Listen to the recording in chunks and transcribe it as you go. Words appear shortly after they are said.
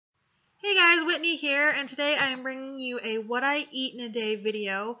guys, Whitney here, and today I am bringing you a what I eat in a day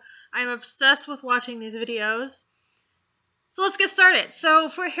video. I'm obsessed with watching these videos. So let's get started.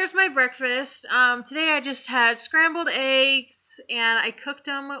 Here's my breakfast. Today I just had scrambled eggs, and I cooked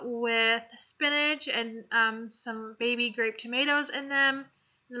them with spinach and some baby grape tomatoes in them.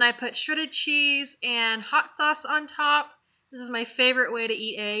 Then I put shredded cheese and hot sauce on top. This is my favorite way to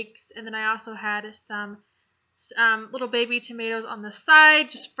eat eggs. And then I also had some little baby tomatoes on the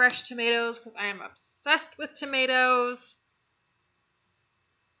side, just fresh tomatoes because I am obsessed with tomatoes,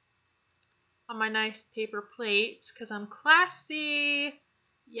 on my nice paper plate because I'm classy.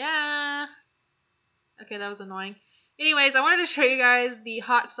 Yeah. Okay, that was annoying. Anyways, I wanted to show you guys the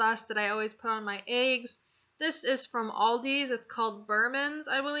hot sauce that I always put on my eggs. This is from Aldi's. It's called Berman's,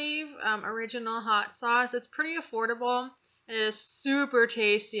 I believe. Original hot sauce. It's pretty affordable. It is super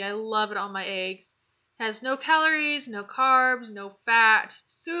tasty. I love it on my eggs. Has no calories, no carbs, no fat,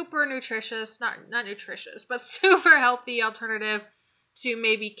 super nutritious, not nutritious, but super healthy alternative to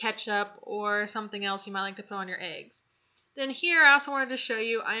maybe ketchup or something else you might like to put on your eggs. Then here I also wanted to show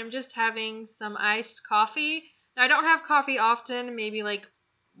you I am just having some iced coffee. Now I don't have coffee often, maybe like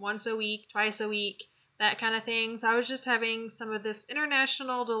once a week, twice a week, that kind of thing. So I was just having some of this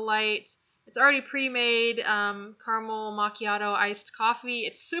International Delight. It's already pre-made caramel macchiato iced coffee.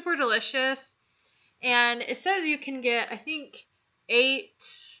 It's super delicious. And it says you can get, I think, 8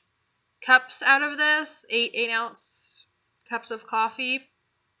 cups out of this, 8-ounce cups of coffee.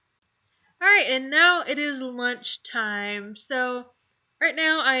 Alright, and now it is lunchtime. So right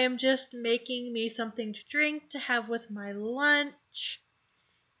now I am just making me something to drink to have with my lunch.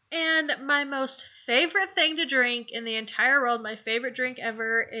 And my most favorite thing to drink in the entire world, my favorite drink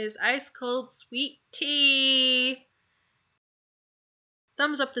ever, is ice cold sweet tea.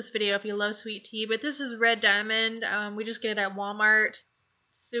 Thumbs up this video if you love sweet tea, but this is Red Diamond. We just get it at Walmart.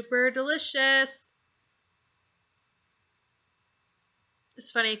 Super delicious. It's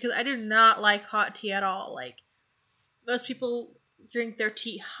funny because I do not like hot tea at all. Like, most people drink their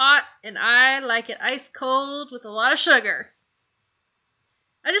tea hot, and I like it ice cold with a lot of sugar.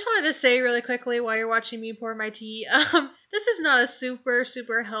 I just wanted to say really quickly while you're watching me pour my tea, this is not a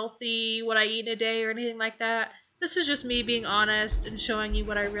super healthy what I eat in a day or anything like that. This is just me being honest and showing you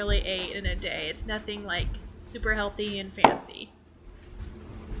what I really ate in a day. It's nothing like super healthy and fancy.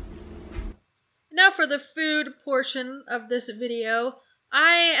 Now for the food portion of this video,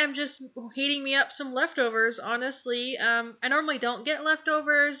 I am just heating me up some leftovers, honestly. I normally don't get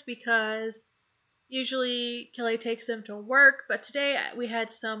leftovers because usually Kelly takes them to work, but today we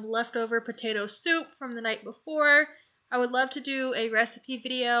had some leftover potato soup from the night before. I would love to do a recipe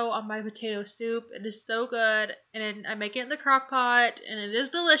video on my potato soup. It is so good, and I make it in the crock pot, and it is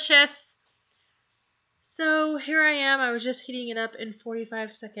delicious. So here I am. I was just heating it up in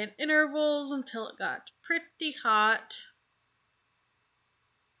 45-second intervals until it got pretty hot.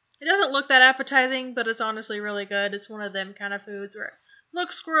 It doesn't look that appetizing, but it's honestly really good. It's one of them kind of foods where it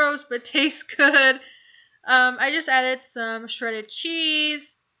looks gross but tastes good. I just added some shredded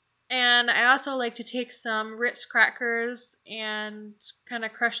cheese. And I also like to take some Ritz crackers and kind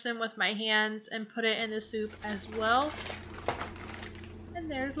of crush them with my hands and put it in the soup as well. And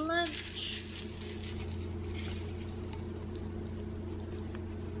there's lunch.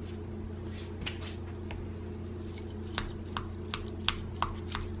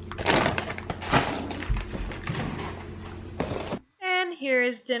 And here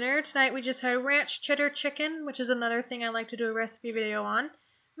is dinner. Tonight we just had ranch cheddar chicken, which is another thing I like to do a recipe video on.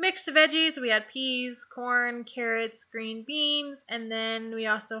 Mixed veggies, we had peas, corn, carrots, green beans, and then we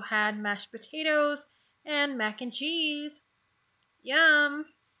also had mashed potatoes and mac and cheese. Yum!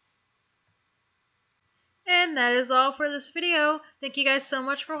 And that is all for this video. Thank you guys so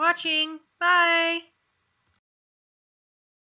much for watching. Bye!